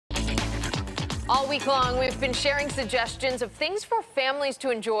All week long, we've been sharing suggestions of things for families to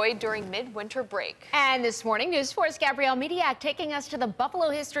enjoy during midwinter break. And this morning, News 4's Gabrielle Mediak taking us to the Buffalo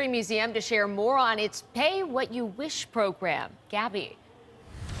History Museum to share more on its Pay What You Wish program. Gabby.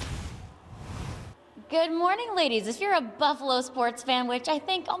 Good morning, ladies. If you're a Buffalo sports fan, which I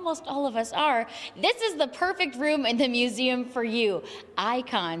think almost all of us are, this is the perfect room in the museum for you.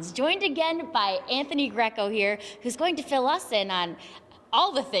 Icons, joined again by Anthony Greco here, who's going to fill us in on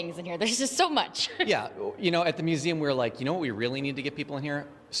all the things in here. There's just so much. Yeah, you know, at the museum, we were like, you know what we really need to get people in here?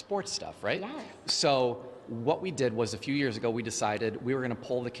 Sports stuff, right? Yes. So what we did was a few years ago, we decided we were going to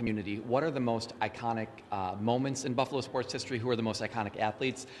poll the community. What are the most iconic moments in Buffalo sports history? Who are the most iconic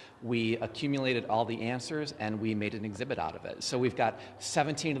athletes? We accumulated all the answers and we made an exhibit out of it. So we've got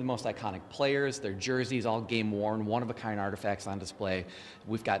 17 of the most iconic players, their jerseys, all game worn, one-of-a-kind artifacts on display.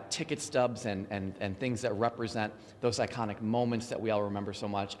 We've got ticket stubs and things that represent those iconic moments that we all remember so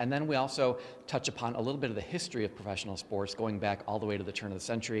much. And then we also touch upon a little bit of the history of professional sports going back all the way to the turn of the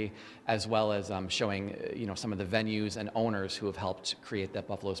century, as well as showing some of the venues and owners who have helped create that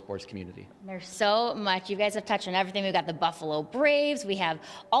Buffalo sports community. There's so much. You guys have touched on everything. We've got the Buffalo Braves. We have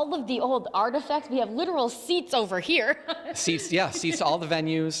all of the old artifacts. We have literal seats over here. Seats, yeah, seats to all the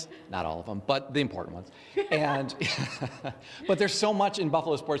venues. Not all of them, but the important ones. And but there's so much in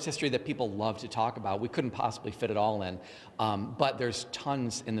Buffalo sports history that people love to talk about. We couldn't possibly fit it all in, but there's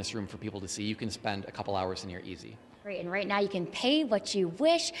tons in this room for people to see. You can spend a couple hours in here easy. Great, and right now you can pay what you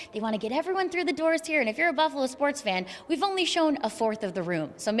wish. They want to get everyone through the doors here, and if you're a Buffalo sports fan, we've only shown a fourth of the room.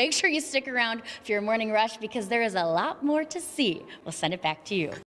 So make sure you stick around for your morning rush because there is a lot more to see. We'll send it back to you.